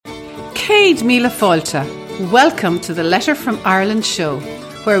Céad Míle Fáilte. Welcome to the Letter from Ireland show,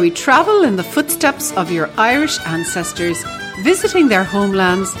 where we travel in the footsteps of your Irish ancestors, visiting their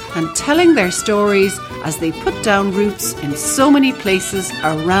homelands and telling their stories as they put down roots in so many places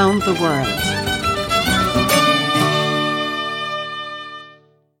around the world.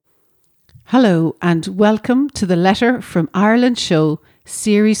 Hello and welcome to the Letter from Ireland show,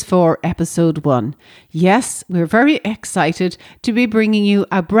 Series 4, Episode 1. Yes, we're very excited to be bringing you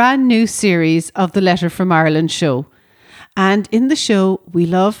a brand new series of the Letter from Ireland show. And in the show, we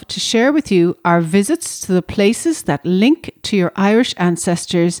love to share with you our visits to the places that link to your Irish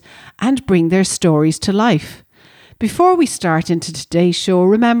ancestors and bring their stories to life. Before we start into today's show,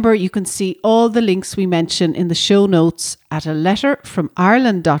 remember you can see all the links we mention in the show notes at a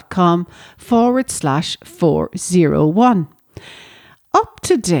letterfromireland.com/401. Up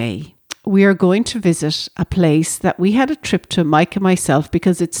today, we are going to visit a place that we had a trip to, Mike and myself,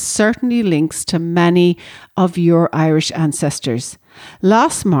 because it certainly links to many of your Irish ancestors.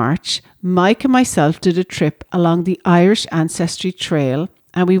 Last March, Mike and myself did a trip along the Irish Ancestry Trail,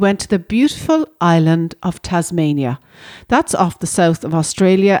 and we went to the beautiful island of Tasmania. That's off the south of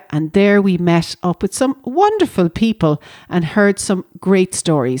Australia, and there we met up with some wonderful people and heard some great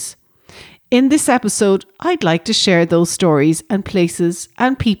stories. In this episode, I'd like to share those stories and places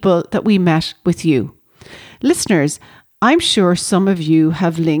and people that we met with you. Listeners, I'm sure some of you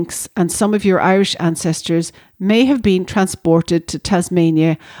have links and some of your Irish ancestors may have been transported to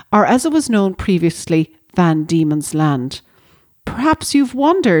Tasmania, or as it was known previously, Van Diemen's Land. Perhaps you've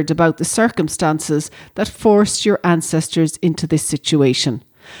wondered about the circumstances that forced your ancestors into this situation.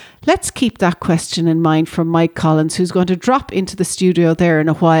 Let's keep that question in mind from Mike Collins, who's going to drop into the studio there in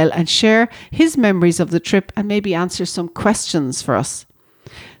a while and share his memories of the trip and maybe answer some questions for us.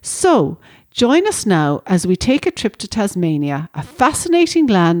 So, join us now as we take a trip to Tasmania, a fascinating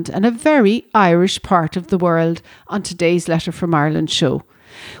land and a very Irish part of the world, on today's Letter from Ireland show.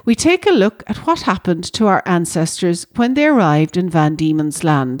 We take a look at what happened to our ancestors when they arrived in Van Diemen's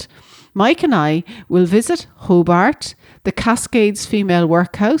Land. Mike and I will visit Hobart, the Cascades Female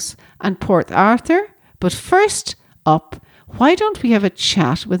Workhouse and Port Arthur. But first up, why don't we have a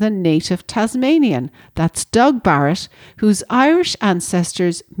chat with a native Tasmanian? That's Doug Barrett, whose Irish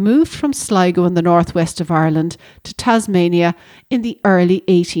ancestors moved from Sligo in the northwest of Ireland to Tasmania in the early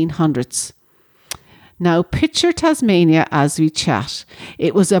 1800s. Now picture Tasmania as we chat.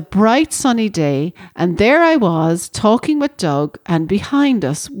 It was a bright sunny day, and there I was talking with Doug, and behind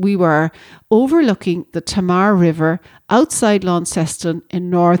us we were overlooking the Tamar River outside Launceston in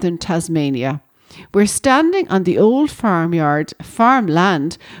northern Tasmania. We're standing on the old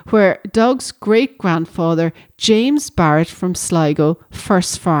farmland where Doug's great-grandfather James Barrett from Sligo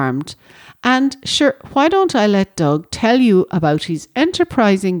first farmed. And sure, why don't I let Doug tell you about his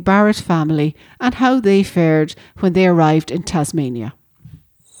enterprising Barrett family and how they fared when they arrived in Tasmania.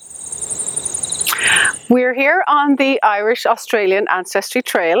 We're here on the Irish-Australian Ancestry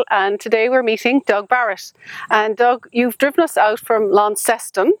Trail, and today we're meeting Doug Barrett. And Doug, you've driven us out from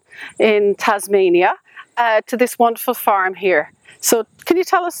Launceston in Tasmania to this wonderful farm here. So can you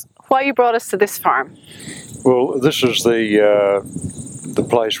tell us why you brought us to this farm? Well, this is the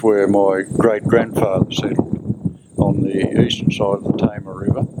place where my great-grandfather settled on the eastern side of the Tamar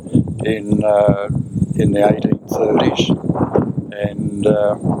River in the 1830s. And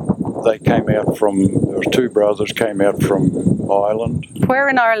they came out from, there was two brothers came out from Ireland. Where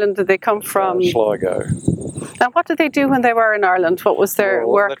in Ireland did they come from? Sligo. And what did they do when they were in Ireland? What was their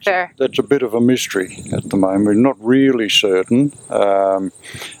work there? That's a bit of a mystery at the moment. We're not really certain.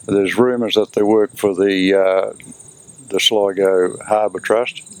 There's rumours that they work for the Sligo Harbour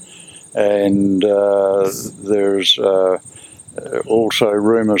Trust, and there's also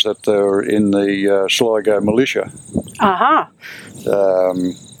rumours that they're in the Sligo militia. Aha.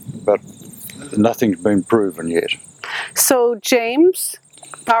 But nothing's been proven yet. So James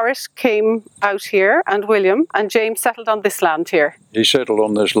Barrett came out here, and William, and James settled on this land here. He settled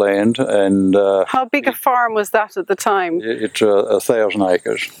on this land, and how big a farm was that at the time? It's 1,000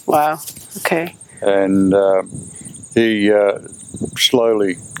 acres. Wow. Okay. And he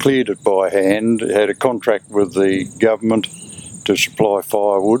slowly cleared it by hand. Had a contract with the government to supply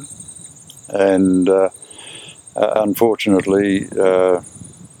firewood, and unfortunately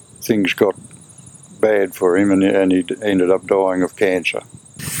things got bad for him, and he ended up dying of cancer.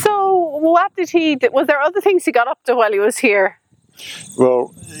 So what did he do? Was there other things he got up to while he was here?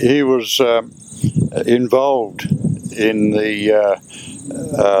 Well, he was involved in the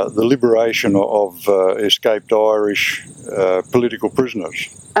liberation of escaped Irish political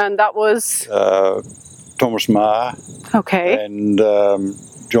prisoners. And that was? Thomas Marr. Okay. And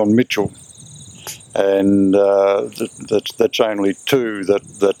John Mitchell. And that's only two that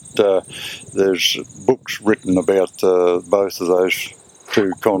there's books written about both of those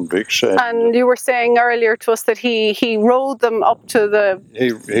two convicts. And you were saying earlier to us that he rowed them up to the...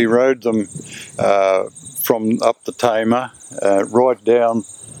 He rowed them from up the Tamer right down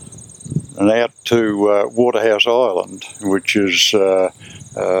and out to Waterhouse Island, which is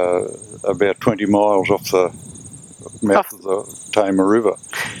about 20 miles off the mouth of the Tamer River.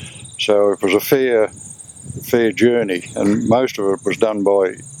 So it was a fair journey, and most of it was done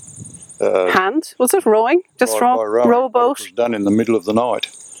by hand. Was it rowing? Just by rowing, rowboat? It was done in the middle of the night.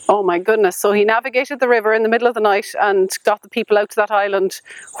 Oh my goodness. So he navigated the river in the middle of the night and got the people out to that island,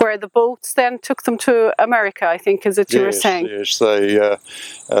 where the boats then took them to America, I think, is it you were saying? Yes, they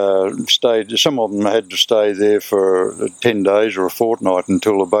stayed. Some of them had to stay there for 10 days or a fortnight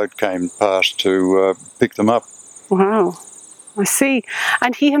until a boat came past to pick them up. Wow. I see.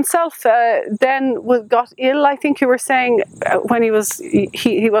 And he himself then got ill, I think you were saying, when he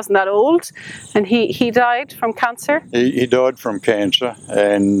wasn't that old, and he died from cancer? He died from cancer,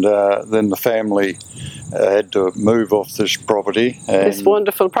 and then the family had to move off this property. And this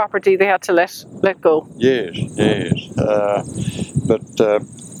wonderful property they had to let go. Yes. But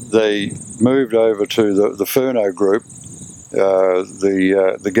they moved over to the Furneaux Group.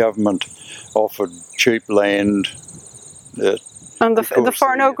 The government offered cheap land. And the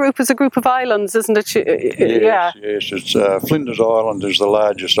Furneaux Group is a group of islands, isn't it? Yes. It's Flinders Island is the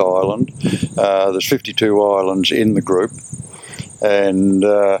largest island. There's 52 islands in the group, and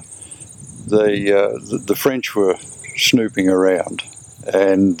the French were snooping around,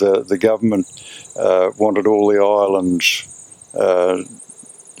 and the government wanted all the islands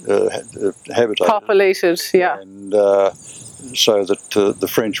habitated, populated, yeah, and so that the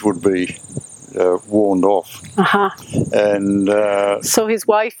French would be warned off. And so his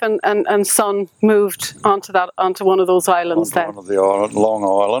wife and son moved onto one of those islands then. One of the island, Long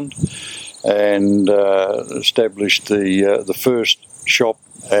Island, and established the first shop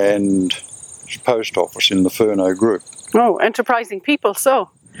and post office in the Furneaux Group. Oh, enterprising people, so.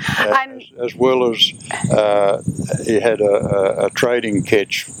 As well as he had a trading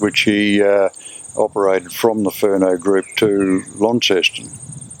ketch which he operated from the Furneaux Group to Launceston.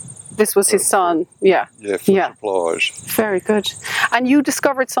 This was his son, yeah. Yeah, for supplies. Very good. And you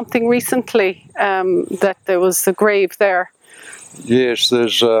discovered something recently, that there was a grave there. Yes,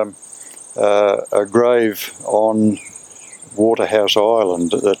 there's a grave on Waterhouse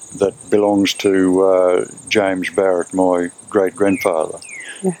Island that belongs to James Barrett, my great-grandfather.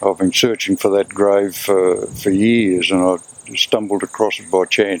 Yeah. I've been searching for that grave for years, and I stumbled across it by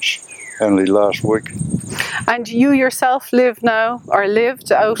chance only last week. And you yourself lived out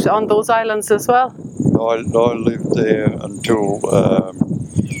on those islands as well? I lived there until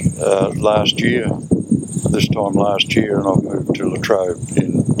last year, this time last year, and I've moved to Latrobe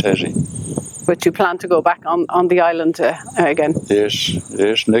in Tassie. But you plan to go back on the island again?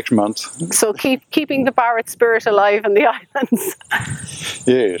 Yes, next month. So keeping the Barrett spirit alive in the islands.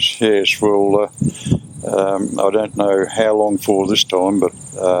 Yes. Well, I don't know how long for this time, but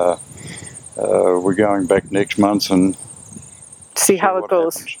we're going back next month and see how it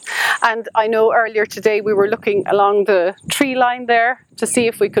goes. Happens. And I know earlier today we were looking along the tree line there to see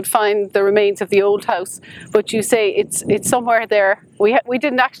if we could find the remains of the old house. But you say it's somewhere there. We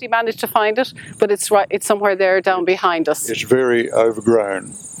didn't actually manage to find it, but it's somewhere there down behind us. It's very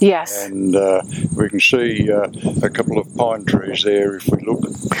overgrown. Yes. And we can see a couple of pine trees there if we look.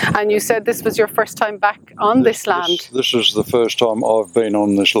 And you said this was your first time back on this land. This is the first time I've been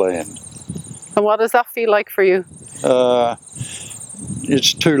on this land. And what does that feel like for you?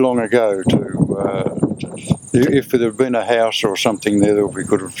 It's too long ago to. If there had been a house or something there that we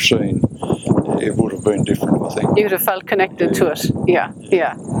could have seen, it would have been different, I think. You'd have felt connected to it. Yeah.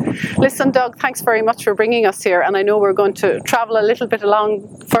 Listen, Doug, thanks very much for bringing us here. And I know we're going to travel a little bit along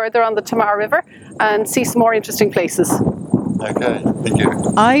further on the Tamar River and see some more interesting places. Okay, thank you.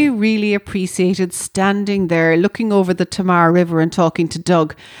 I really appreciated standing there, looking over the Tamar River and talking to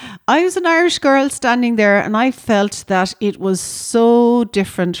Doug. I was an Irish girl standing there, and I felt that it was so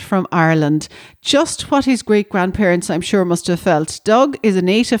different from Ireland. Just what his great-grandparents, I'm sure, must have felt. Doug is a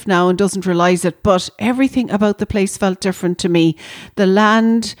native now and doesn't realise it, but everything about the place felt different to me. The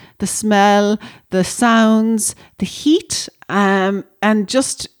land, the smell, the sounds, the heat, and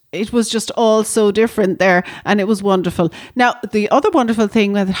just it was just all so different there, and it was wonderful. Now, the other wonderful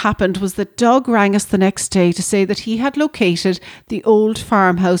thing that happened was that Doug rang us the next day to say that he had located the old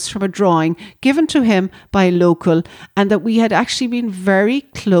farmhouse from a drawing given to him by a local, and that we had actually been very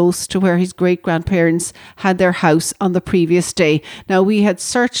close to where his great-grandparents had their house on the previous day. Now, we had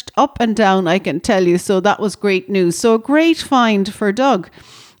searched up and down, I can tell you, so that was great news. So a great find for Doug.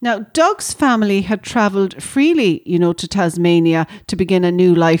 Now, Doug's family had travelled freely, to Tasmania to begin a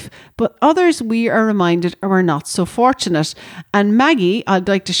new life, but others, we are reminded, were not so fortunate. And Maggie, I'd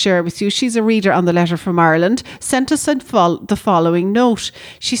like to share with you, she's a reader on the Letter from Ireland, sent us the following note.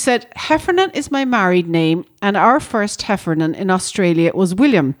 She said, Heffernan is my married name, and our first Heffernan in Australia was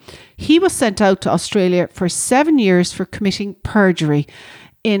William. He was sent out to Australia for 7 years for committing perjury.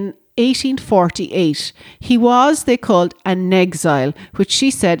 In 1848. He was, they called, an exile, which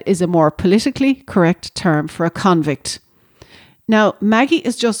she said is a more politically correct term for a convict. Now, Maggie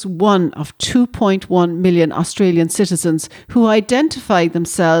is just one of 2.1 million Australian citizens who identified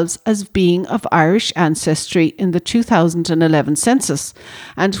themselves as being of Irish ancestry in the 2011 census.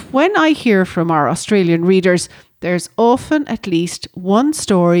 And when I hear from our Australian readers, there's often at least one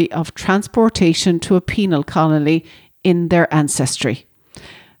story of transportation to a penal colony in their ancestry.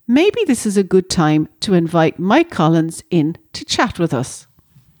 Maybe this is a good time to invite Mike Collins in to chat with us.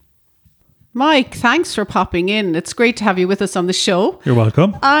 Mike, thanks for popping in. It's great to have you with us on the show. You're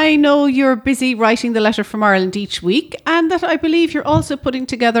welcome. I know you're busy writing the Letter from Ireland each week, and that I believe you're also putting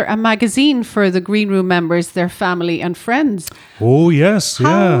together a magazine for the Green Room members, their family and friends. Oh, yes.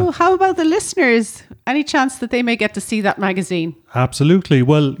 Yeah. How about the listeners? Any chance that they may get to see that magazine? Absolutely.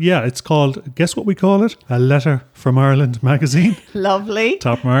 Well, yeah, it's called, guess what we call it? A Letter from Ireland magazine. Lovely.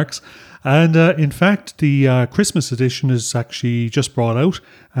 Top marks. And in fact, the Christmas edition is actually just brought out.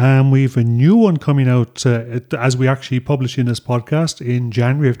 And we've a new one coming out as we actually publish in this podcast in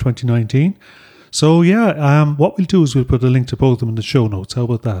January of 2019. So yeah, what we'll do is we'll put a link to both of them in the show notes. How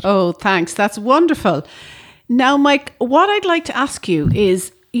about that? Oh, thanks. That's wonderful. Now, Mike, what I'd like to ask you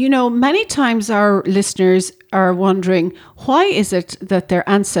is, many times our listeners are wondering, why is it that their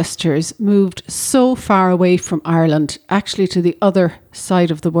ancestors moved so far away from Ireland, actually to the other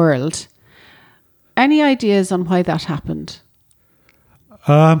side of the world? Any ideas on why that happened?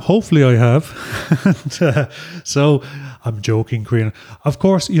 Hopefully I have. So I'm joking, Karina. Of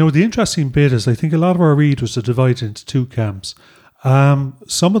course, the interesting bit is I think a lot of our readers are divided into two camps.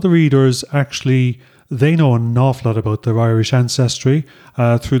 Some of the readers actually, they know an awful lot about their Irish ancestry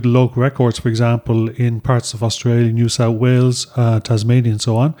through the local records, for example, in parts of Australia, New South Wales, Tasmania and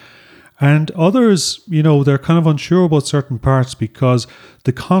so on. And others, they're kind of unsure about certain parts because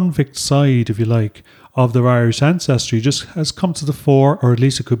the convict side, if you like, of their Irish ancestry just has come to the fore, or at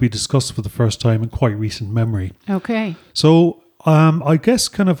least it could be discussed for the first time in quite recent memory. Okay. So I guess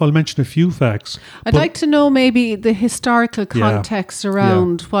I'll mention a few facts. I'd like to know maybe the historical context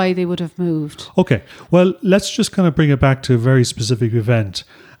around why they would have moved. Okay. Well, let's just kind of bring it back to a very specific event.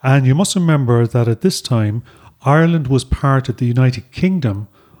 And you must remember that at this time, Ireland was part of the United Kingdom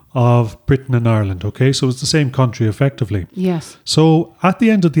of Britain and Ireland, okay? So it's the same country effectively. Yes. So at the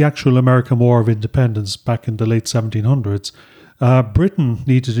end of the actual American War of Independence back in the late 1700s, Britain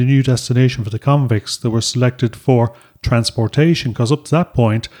needed a new destination for the convicts that were selected for transportation, because up to that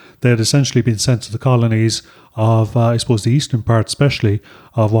point, they had essentially been sent to the colonies of, I suppose, the eastern part especially,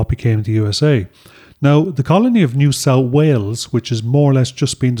 of what became the USA. Now, the colony of New South Wales, which has more or less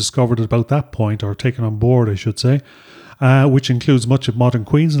just been discovered at about that point, or taken on board, I should say, which includes much of modern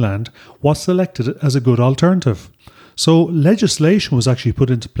Queensland, was selected as a good alternative. So legislation was actually put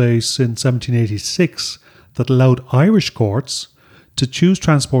into place in 1786 that allowed Irish courts to choose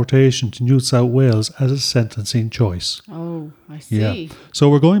transportation to New South Wales as a sentencing choice. Oh, I see. Yeah. So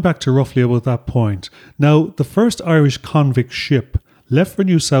we're going back to roughly about that point. Now, the first Irish convict ship left for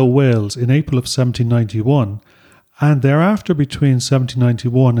New South Wales in April of 1791, and thereafter between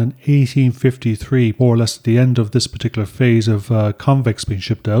 1791 and 1853, more or less at the end of this particular phase of convicts being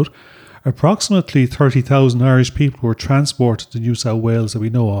shipped out, approximately 30,000 Irish people were transported to New South Wales that we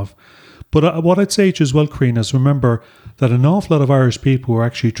know of. But what I'd say to you as well, Karina, is remember that an awful lot of Irish people were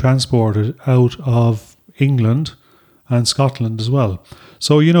actually transported out of England and Scotland as well.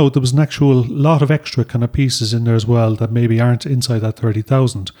 So, there was an actual lot of extra kind of pieces in there as well that maybe aren't inside that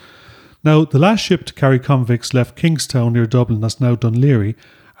 30,000. Now, the last ship to carry convicts left Kingstown near Dublin, that's now Dunleary,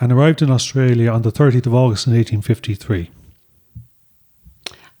 and arrived in Australia on the 30th of August in 1853.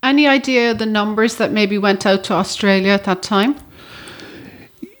 Any idea the numbers that maybe went out to Australia at that time?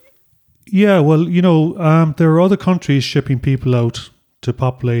 Yeah, well, there are other countries shipping people out to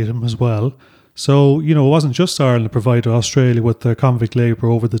populate them as well. So, it wasn't just Ireland that provided Australia with the convict labour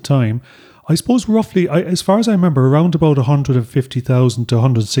over the time. I suppose roughly, as far as I remember, around about 150,000 to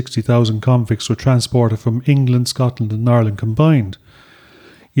 160,000 convicts were transported from England, Scotland and Ireland combined.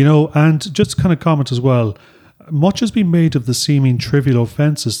 And just kind of comment as well, much has been made of the seeming trivial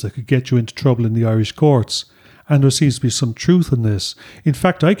offences that could get you into trouble in the Irish courts. And there seems to be some truth in this. In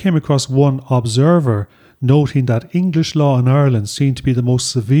fact, I came across one observer noting that English law in Ireland seemed to be the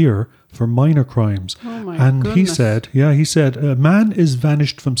most severe for minor crimes. Oh my and goodness. he said, a man is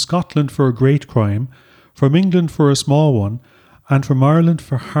vanished from Scotland for a great crime, from England for a small one, and from Ireland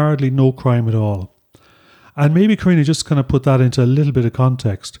for hardly no crime at all. And maybe, Karina, just kind of put that into a little bit of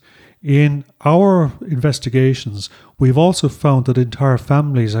context. In our investigations, we've also found that entire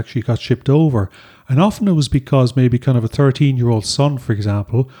families actually got shipped over. And often it was because maybe kind of a 13-year-old son, for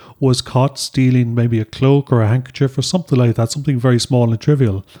example, was caught stealing maybe a cloak or a handkerchief or something like that, something very small and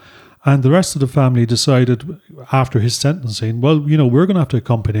trivial. And the rest of the family decided after his sentencing, well, we're going to have to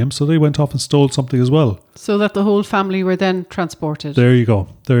accompany him. So they went off and stole something as well. So that the whole family were then transported. There you go.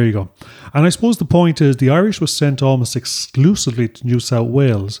 And I suppose the point is the Irish was sent almost exclusively to New South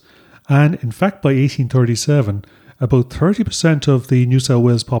Wales. And in fact, by 1837, about 30% of the New South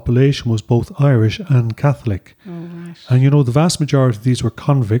Wales population was both Irish and Catholic. Oh, right. And, the vast majority of these were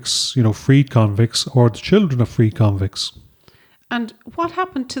convicts, freed convicts or the children of freed convicts. And what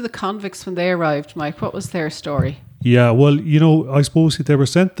happened to the convicts when they arrived, Mike? What was their story? Yeah, well, I suppose they were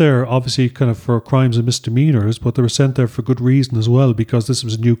sent there obviously kind of for crimes and misdemeanours, but they were sent there for good reason as well because this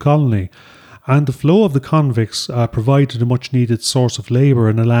was a new colony. And the flow of the convicts provided a much needed source of labour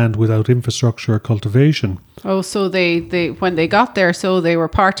in a land without infrastructure or cultivation. Oh, so they when they got there, so they were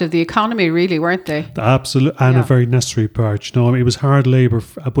part of the economy, really, weren't they? Absolutely, and a very necessary part. It was hard labour,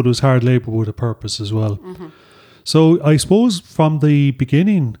 but it was hard labour with a purpose as well. Mm-hmm. So I suppose from the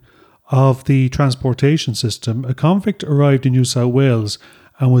beginning of the transportation system, a convict arrived in New South Wales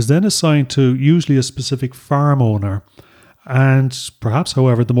and was then assigned to usually a specific farm owner. And perhaps,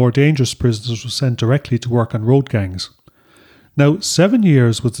 however, the more dangerous prisoners were sent directly to work on road gangs. Now, 7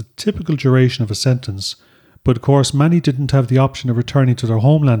 years was the typical duration of a sentence, but of course many didn't have the option of returning to their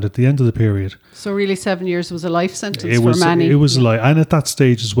homeland at the end of the period. So really 7 years was a life sentence for many. It was a life, and at that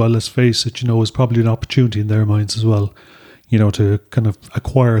stage as well, let's face it, was probably an opportunity in their minds as well, to kind of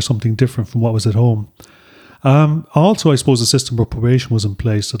acquire something different from what was at home. Also, I suppose a system of probation was in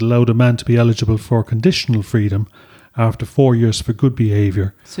place that allowed a man to be eligible for conditional freedom after 4 years for good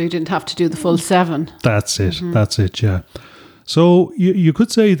behaviour. So you didn't have to do the full 7. That's it. Mm-hmm. That's it, yeah. So you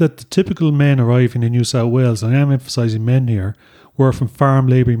could say that the typical men arriving in New South Wales, and I am emphasising men here, were from farm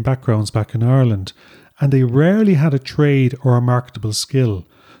labouring backgrounds back in Ireland, and they rarely had a trade or a marketable skill.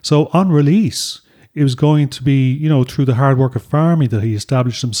 So on release, it was going to be, through the hard work of farming that he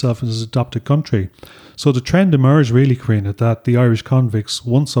established himself in his adopted country. So the trend emerged really, Karina, that the Irish convicts,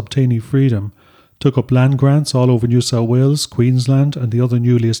 once obtaining freedom, took up land grants all over New South Wales, Queensland and the other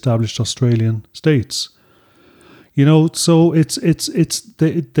newly established Australian states. So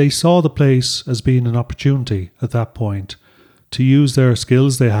they saw the place as being an opportunity at that point to use their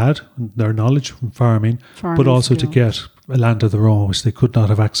skills they had, their knowledge from farming but also to get a land of their own, which they could not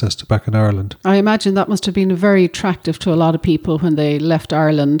have access to back in Ireland. I imagine that must have been very attractive to a lot of people when they left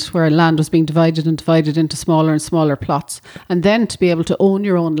Ireland, where land was being divided into smaller and smaller plots. And then to be able to own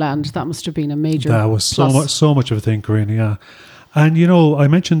your own land, that must have been a major That was plus. so much of a thing, Karina, yeah. And, I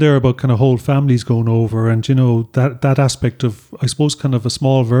mentioned there about kind of whole families going over and, that aspect of, I suppose, kind of a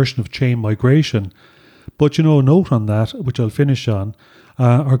small version of chain migration. But, note on that, which I'll finish on,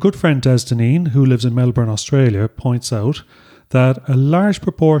 our good friend Des Deneen, who lives in Melbourne, Australia, points out that a large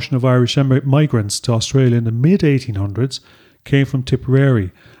proportion of Irish migrants to Australia in the mid-1800s came from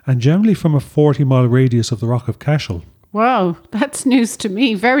Tipperary and generally from a 40-mile radius of the Rock of Cashel. Wow, that's news to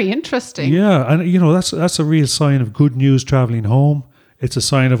me. Very interesting. Yeah, and that's a real sign of good news travelling home. It's a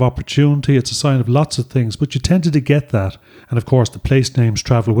sign of opportunity. It's a sign of lots of things, but you tended to get that. And of course, the place names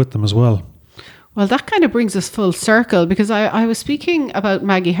travel with them as well. Well, that kind of brings us full circle because I was speaking about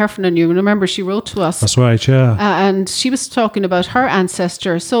Maggie Heffernan. You remember she wrote to us. That's right, yeah. And she was talking about her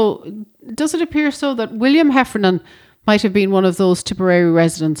ancestor. So does it appear so that William Heffernan might have been one of those Tipperary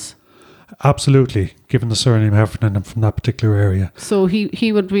residents? Absolutely, given the surname Heffernan and from that particular area. So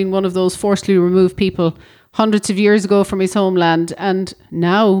he would have been one of those forcibly removed people hundreds of years ago from his homeland and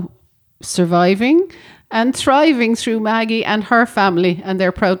now surviving and thriving through Maggie and her family, and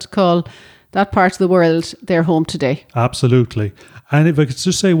they're proud to call that part of the world their home today. Absolutely. And if I could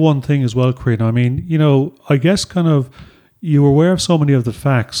just say one thing as well, Karina, I mean, I guess kind of you were aware of so many of the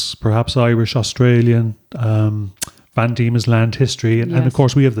facts, perhaps Irish, Australian, Van Diemen's Land history. And of Yes.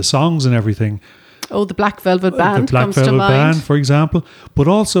 course, we have the songs and everything. Oh, the Black Velvet Band The Black comes to Velvet mind. Band, for example. But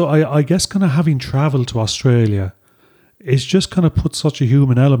also, I guess kind of having travelled to Australia, it's just kind of put such a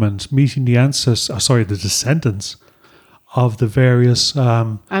human element, meeting the the descendants of the various...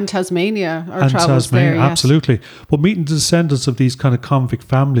 And Tasmania, our and travels Tasmania, there, yes. absolutely. But meeting the descendants of these kind of convict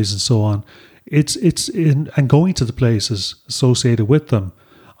families and so on, and going to the places associated with them.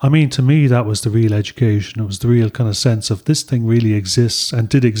 I mean, to me, that was the real education. It was the real kind of sense of this thing really exists and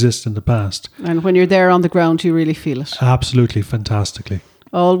did exist in the past. And when you're there on the ground, you really feel it. Absolutely, fantastically.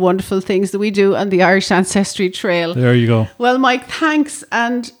 All wonderful things that we do on the Irish Ancestry Trail. There you go. Well, Mike, thanks.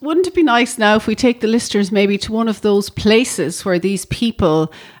 And wouldn't it be nice now if we take the listeners maybe to one of those places where these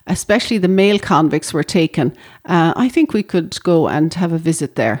people, especially the male convicts, were taken? I think we could go and have a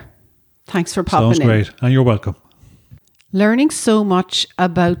visit there. Thanks for popping in. Sounds great. And you're welcome. Learning so much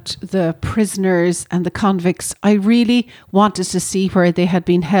about the prisoners and the convicts, I really wanted to see where they had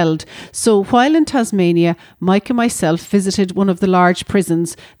been held. So while in Tasmania, Mike and myself visited one of the large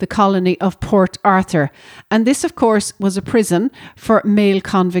prisons, the colony of Port Arthur. And this, of course, was a prison for male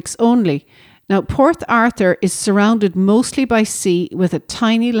convicts only. Now, Port Arthur is surrounded mostly by sea with a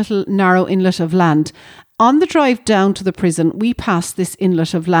tiny little narrow inlet of land. On the drive down to the prison, we passed this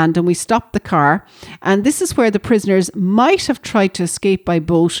inlet of land and we stopped the car. And this is where the prisoners might have tried to escape by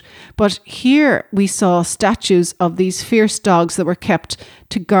boat. But here we saw statues of these fierce dogs that were kept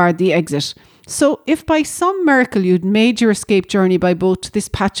to guard the exit. So if by some miracle you'd made your escape journey by boat to this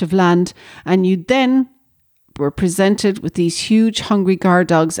patch of land and you then were presented with these huge hungry guard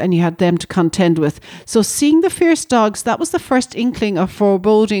dogs and you had them to contend with. So seeing the fierce dogs, that was the first inkling of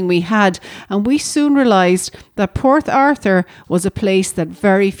foreboding we had, and we soon realised that Port Arthur was a place that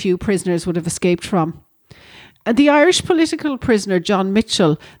very few prisoners would have escaped from. The Irish political prisoner John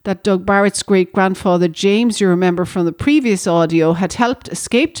Mitchell, that Doug Barrett's great-grandfather James, you remember from the previous audio, had helped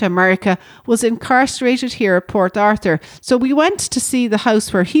escape to America, was incarcerated here at Port Arthur. So we went to see the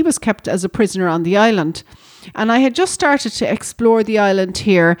house where he was kept as a prisoner on the island. And I had just started to explore the island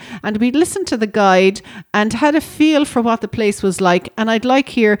here, and we listened to the guide and had a feel for what the place was like. And I'd like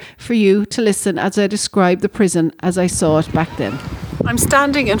here for you to listen as I describe the prison as I saw it back then. I'm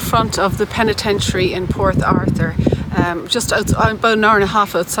standing in front of the penitentiary in Port Arthur, just about an hour and a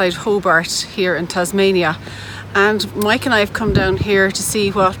half outside Hobart here in Tasmania. And Mike and I have come down here to see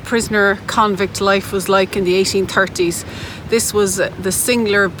what prisoner convict life was like in the 1830s. This was the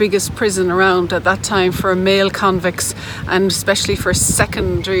singular biggest prison around at that time for male convicts, and especially for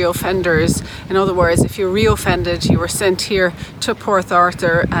secondary offenders. In other words, if you reoffended, you were sent here to Port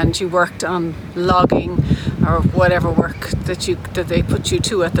Arthur and you worked on logging or whatever work that they put you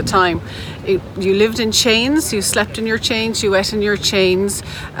to at the time. You lived in chains, you slept in your chains, you ate in your chains.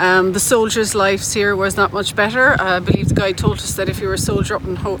 The soldiers' lives here was not much better. I believe the guy told us that if you were a soldier up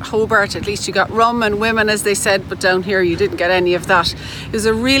in Hobart, at least you got rum and women, as they said, but down here you didn't get any of that. It was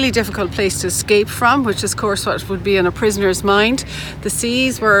a really difficult place to escape from, which is of course what would be in a prisoner's mind. The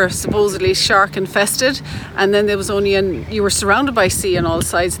seas were supposedly shark infested, and then there was you were surrounded by sea on all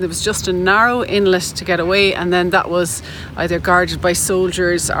sides, and there was just a narrow inlet to get away, and then that was either guarded by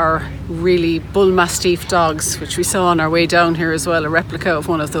soldiers or really bull mastiff dogs, which we saw on our way down here as well, a replica of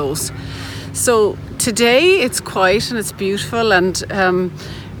one of those. So today it's quiet and it's beautiful and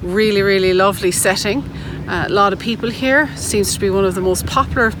really, really lovely setting. A lot of people here. Seems to be one of the most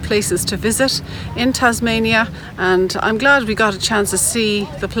popular places to visit in Tasmania, and I'm glad we got a chance to see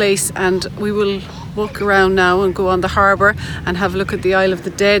the place. And we will walk around now and go on the harbour and have a look at the Isle of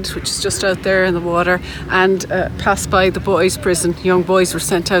the Dead, which is just out there in the water, and pass by the boys' prison. Young boys were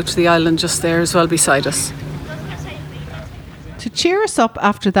sent out to the island just there as well beside us. To cheer us up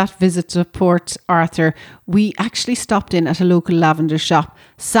after that visit to Port Arthur, we actually stopped in at a local lavender shop,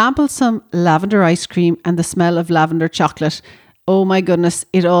 sampled some lavender ice cream and the smell of lavender chocolate. Oh my goodness,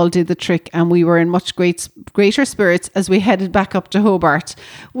 it all did the trick, and we were in much greater spirits as we headed back up to Hobart.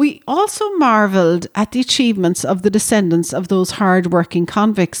 We also marvelled at the achievements of the descendants of those hard-working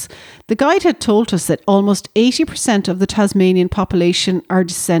convicts. The guide had told us that almost 80% of the Tasmanian population are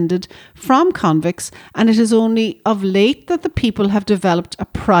descended from convicts, and it is only of late that the people have developed a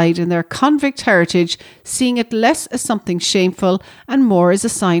pride in their convict heritage, seeing it less as something shameful and more as a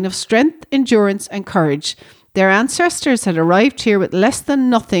sign of strength, endurance and courage. Their ancestors had arrived here with less than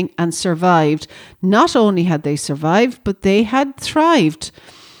nothing and survived. Not only had they survived, but they had thrived.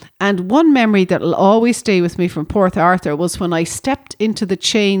 And one memory that will always stay with me from Port Arthur was when I stepped into the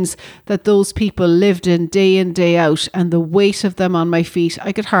chains that those people lived in, day out, and the weight of them on my feet,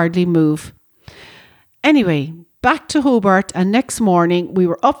 I could hardly move. Anyway, back to Hobart, and next morning we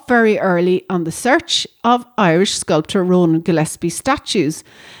were up very early on the search of Irish sculptor Ronan Gillespie's statues.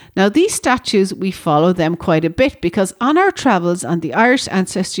 Now, these statues, we follow them quite a bit because on our travels on the Irish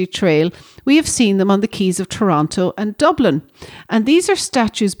Ancestry Trail, we have seen them on the quays of Toronto and Dublin. And these are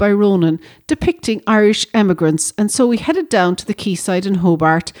statues by Ronan depicting Irish emigrants. And so we headed down to the quayside in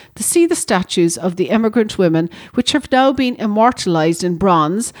Hobart to see the statues of the emigrant women, which have now been immortalised in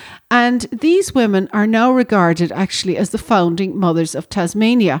bronze. And these women are now regarded actually as the founding mothers of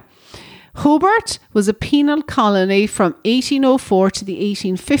Tasmania. Hobart was a penal colony from 1804 to the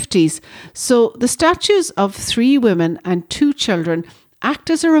 1850s, so the statues of 3 women and 2 children act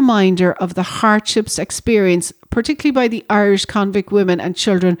as a reminder of the hardships experienced, particularly by the Irish convict women and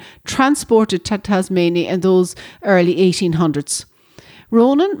children transported to Tasmania in those early 1800s.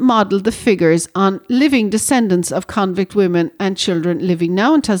 Ronan modelled the figures on living descendants of convict women and children living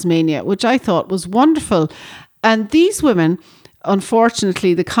now in Tasmania, which I thought was wonderful. And these women,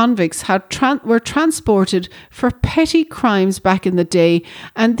 unfortunately, the convicts were transported for petty crimes back in the day,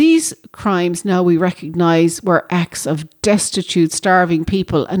 and these crimes now we recognise were acts of destitute, starving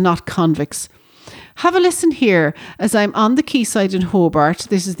people and not convicts. Have a listen here as I'm on the quayside in Hobart.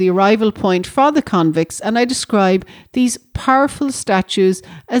 This is the arrival point for the convicts, and I describe these powerful statues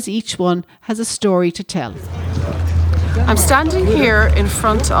as each one has a story to tell. I'm standing here in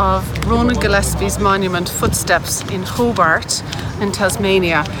front of Ronan Gillespie's monument Footsteps in Hobart in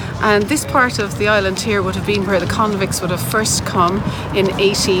Tasmania, and this part of the island here would have been where the convicts would have first come in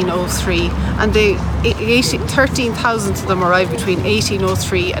 1803, and 13,000 of them arrived between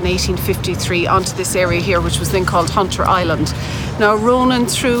 1803 and 1853 onto this area here, which was then called Hunter Island. Now, Ronan,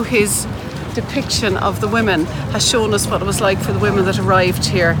 through his depiction of the women, has shown us what it was like for the women that arrived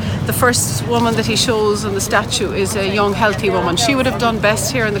here. The first woman that he shows in the statue is a young, healthy woman. She would have done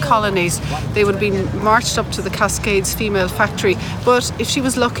best here in the colonies. They would have been marched up to the Cascades female factory, but if she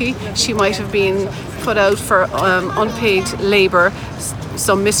was lucky, she might have been put out for unpaid labour.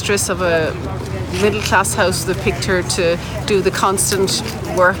 Some mistress of a middle class house that picked her to do the constant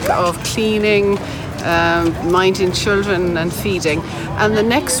work of cleaning, minding children and feeding. And the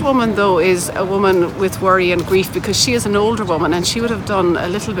next woman, though, is a woman with worry and grief, because she is an older woman and she would have done a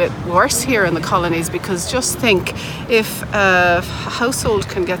little bit worse here in the colonies, because just think, if a household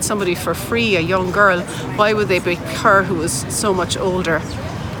can get somebody for free, a young girl, why would they pick her who was so much older?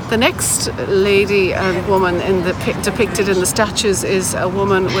 The next lady and woman depicted in the statues is a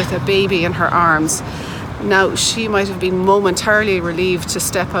woman with a baby in her arms. Now, she might have been momentarily relieved to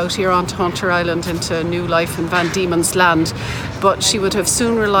step out here onto Hunter Island into a new life in Van Diemen's land, but she would have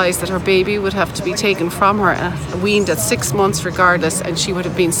soon realised that her baby would have to be taken from her, weaned at 6 months regardless, and she would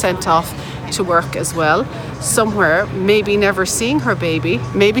have been sent off to work as well somewhere, maybe never seeing her baby.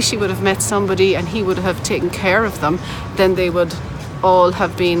 Maybe she would have met somebody and he would have taken care of them. Then they would all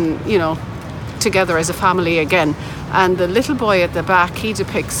have been, together as a family again. And the little boy at the back, he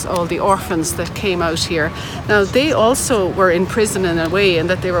depicts all the orphans that came out here. Now, they also were in prison in a way, in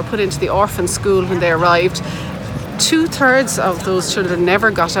that they were put into the orphan school when they arrived. 2/3 of those children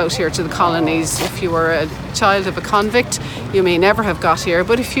never got out here to the colonies. If you were a child of a convict, you may never have got here.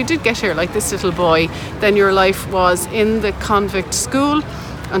 But if you did get here, like this little boy, then your life was in the convict school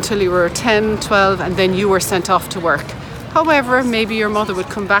until you were 10, 12, and then you were sent off to work. However, maybe your mother would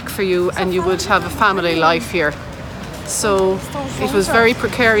come back for you and you would have a family life here. So it was very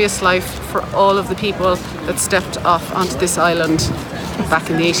precarious life for all of the people that stepped off onto this island back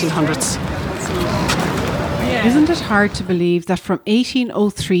in the 1800s. Isn't it hard to believe that from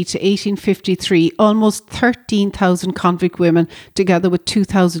 1803 to 1853, almost 13,000 convict women, together with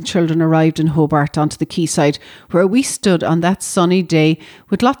 2,000 children, arrived in Hobart onto the quayside, where we stood on that sunny day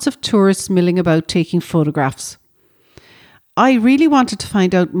with lots of tourists milling about taking photographs. I really wanted to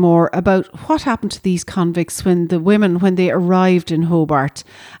find out more about what happened to these convicts when they arrived in Hobart.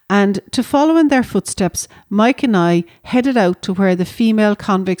 And to follow in their footsteps, Mike and I headed out to where the female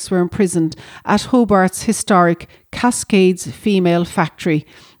convicts were imprisoned at Hobart's historic Cascades Female Factory.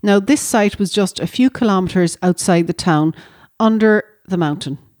 Now, this site was just a few kilometres outside the town, under the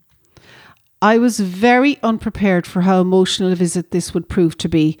mountain. I was very unprepared for how emotional a visit this would prove to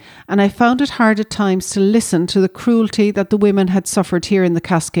be, and I found it hard at times to listen to the cruelty that the women had suffered here in the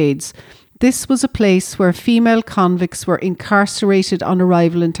Cascades. This was a place where female convicts were incarcerated on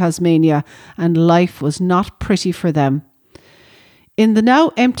arrival in Tasmania, and life was not pretty for them. In the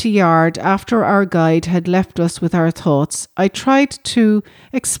now empty yard, after our guide had left us with our thoughts, I tried to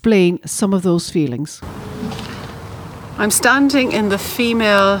explain some of those feelings. I'm standing in the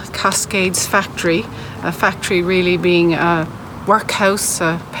female Cascades factory, a factory really being a workhouse,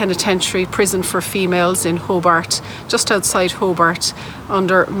 a penitentiary prison for females in Hobart, just outside Hobart,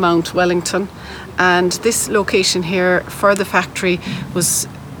 under Mount Wellington. And this location here for the factory was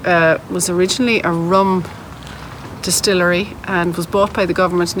originally a rum distillery and was bought by the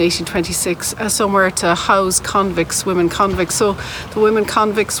government in 1826 as somewhere to house convicts, women convicts. So the women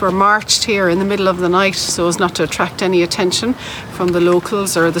convicts were marched here in the middle of the night so as not to attract any attention from the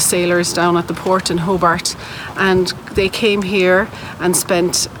locals or the sailors down at the port in Hobart. And they came here and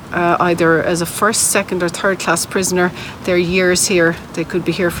spent either as a first, second or third class prisoner their years here. They could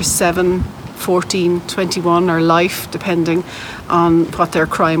be here for 7, 14, 21 or life, depending on what their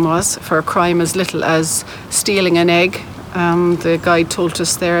crime was. For a crime as little as stealing an egg, the guide told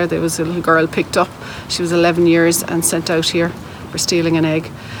us there was a little girl picked up. She was 11 years and sent out here for stealing an egg.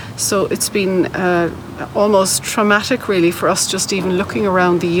 So it's been almost traumatic really for us just even looking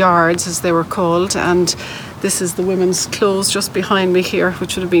around the yards, as they were called. And this is the women's clothes just behind me here,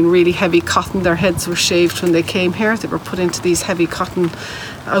 which would have been really heavy cotton. Their heads were shaved when they came here. They were put into these heavy cotton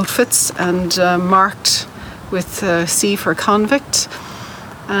outfits and marked with C for convict.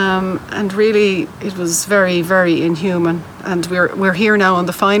 And really it was very, very inhuman. And we're here now on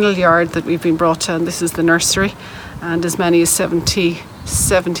the final yard that we've been brought to, and this is the nursery. And as many as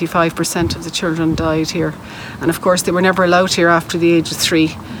 75% of the children died here. And of course they were never allowed here after the age of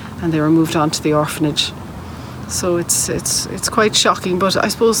 3, and they were moved on to the orphanage. So it's quite shocking, but I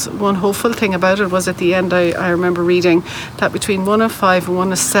suppose one hopeful thing about it was at the end I remember reading that between 1 in 5 and 1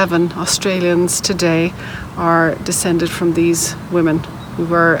 in 7 Australians today are descended from these women who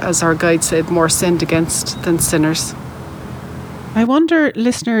were, as our guide said, more sinned against than sinners. I wonder,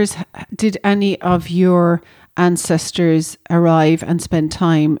 listeners, did any of your ancestors arrive and spend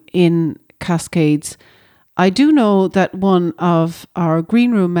time in Cascades? I do know that one of our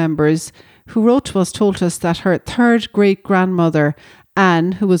Green Room members who wrote to us told us that her third great-grandmother,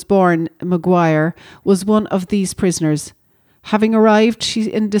 Anne, who was born Maguire, was one of these prisoners. Having arrived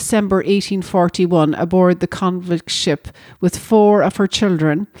in December 1841 aboard the convict ship with 4 of her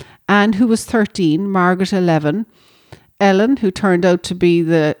children, Anne, who was 13, Margaret 11, Ellen, who turned out to be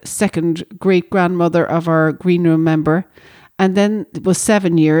the second great-grandmother of our Green Room member, and then it was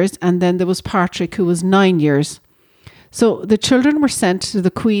 7 years, and then there was Patrick, who was 9 years. So the children were sent to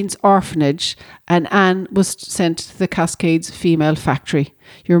the Queen's orphanage, and Anne was sent to the Cascades female factory.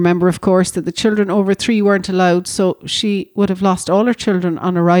 You remember, of course, that the children over 3 weren't allowed, so she would have lost all her children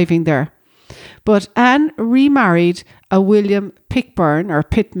on arriving there. But Anne remarried a William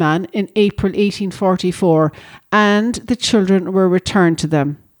Pitman in April 1844, and the children were returned to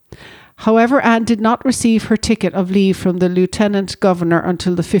them. However, Anne did not receive her ticket of leave from the Lieutenant Governor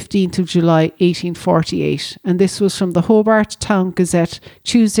until the 15th of July 1848. And this was from the Hobart Town Gazette,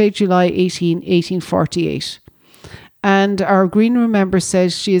 Tuesday, July 18, 1848. And our Green Room member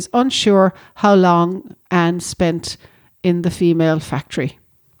says she is unsure how long Anne spent in the female factory.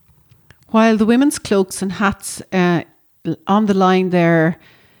 While the women's cloaks and hats on the line there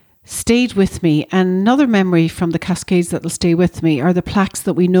stayed with me, and another memory from the Cascades that will stay with me are the plaques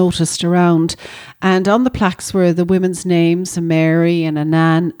that we noticed around. And on the plaques were the women's names, a Mary and a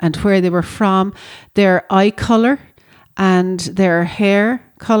Nan, and where they were from, their eye colour and their hair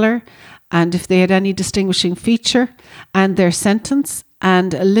colour, and if they had any distinguishing feature, and their sentence,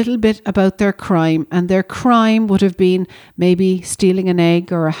 and a little bit about their crime. And their crime would have been maybe stealing an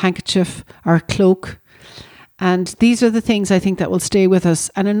egg or a handkerchief or a cloak. And these are the things I think that will stay with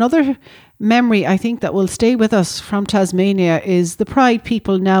us. And another memory I think that will stay with us from Tasmania is the pride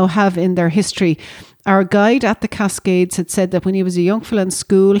people now have in their history. Our guide at the Cascades had said that when he was a young fella in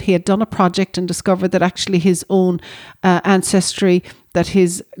school, he had done a project and discovered that actually his own ancestry, that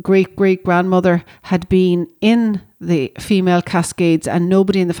his great-great-grandmother had been in the female Cascades, and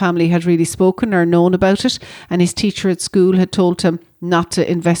nobody in the family had really spoken or known about it. And his teacher at school had told him not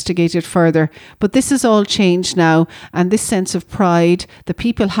to investigate it further. But this has all changed now, and this sense of pride that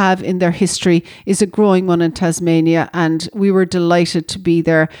people have in their history is a growing one in Tasmania, and we were delighted to be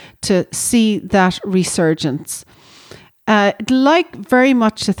there to see that resurgence. I'd like very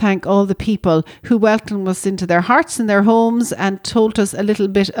much to thank all the people who welcomed us into their hearts and their homes and told us a little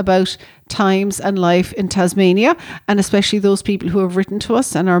bit about times and life in Tasmania, and especially those people who have written to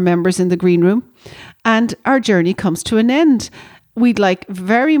us and our members in the Green Room. And our journey comes to an end. We'd like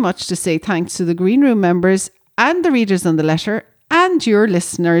very much to say thanks to the Green Room members and the readers on the letter, and your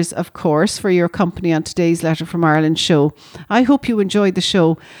listeners, of course, for your company on today's Letter from Ireland show. I hope you enjoyed the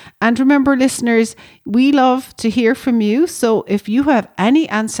show. And remember, listeners, we love to hear from you. So if you have any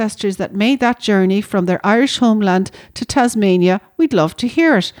ancestors that made that journey from their Irish homeland to Tasmania, we'd love to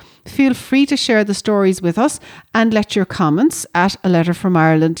hear it. Feel free to share the stories with us and let your comments at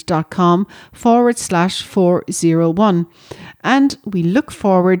aletterfromireland.com/401. And we look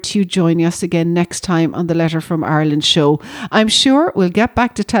forward to you joining us again next time on the Letter from Ireland show. I'm sure we'll get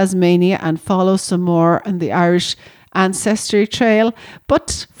back to Tasmania and follow some more on the Irish Ancestry Trail.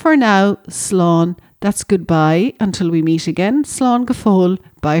 But for now, slán, that's goodbye until we meet again. Slán go fóill.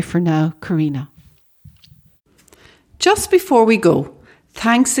 Bye for now, Karina. Just before we go,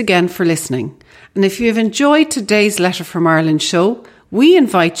 thanks again for listening. And if you've enjoyed today's Letter from Ireland show, we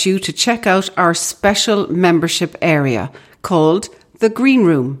invite you to check out our special membership area called The Green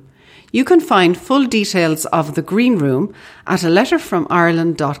Room. You can find full details of The Green Room at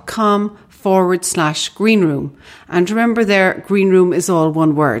aletterfromireland.com/green room. And remember there, Green Room is all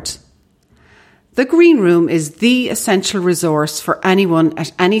one word. The Green Room is the essential resource for anyone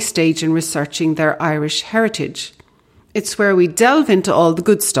at any stage in researching their Irish heritage. It's where we delve into all the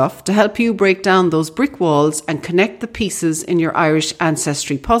good stuff to help you break down those brick walls and connect the pieces in your Irish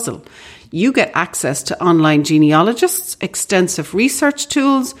ancestry puzzle. You get access to online genealogists, extensive research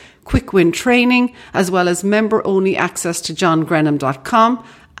tools, quick win training, as well as member-only access to johngrenham.com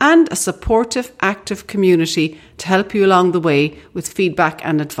and a supportive, active community to help you along the way with feedback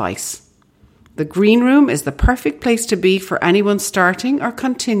and advice. The Green Room is the perfect place to be for anyone starting or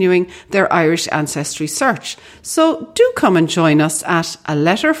continuing their Irish ancestry search. So do come and join us at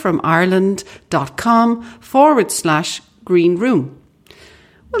aletterfromireland.com/green room.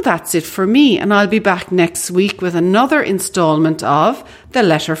 Well, that's it for me, and I'll be back next week with another instalment of the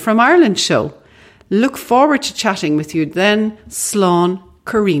Letter from Ireland show. Look forward to chatting with you then. Slán,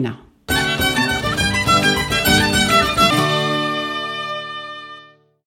 Karina.